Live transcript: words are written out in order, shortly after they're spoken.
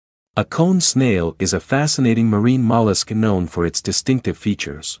A cone snail is a fascinating marine mollusk known for its distinctive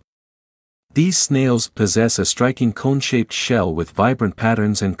features. These snails possess a striking cone-shaped shell with vibrant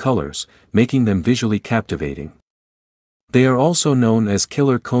patterns and colors, making them visually captivating. They are also known as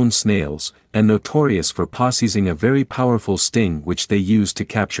killer cone snails, and notorious for possessing a very powerful sting which they use to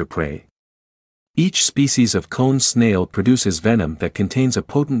capture prey. Each species of cone snail produces venom that contains a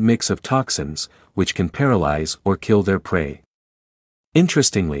potent mix of toxins, which can paralyze or kill their prey.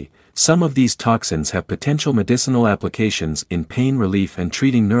 Interestingly, some of these toxins have potential medicinal applications in pain relief and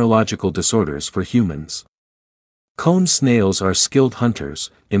treating neurological disorders for humans. Cone snails are skilled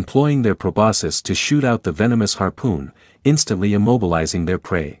hunters, employing their proboscis to shoot out the venomous harpoon, instantly immobilizing their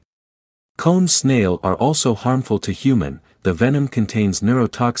prey. Cone snail are also harmful to human. The venom contains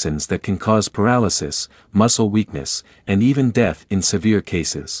neurotoxins that can cause paralysis, muscle weakness, and even death in severe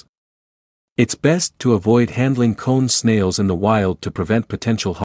cases. It's best to avoid handling cone snails in the wild to prevent potential harm.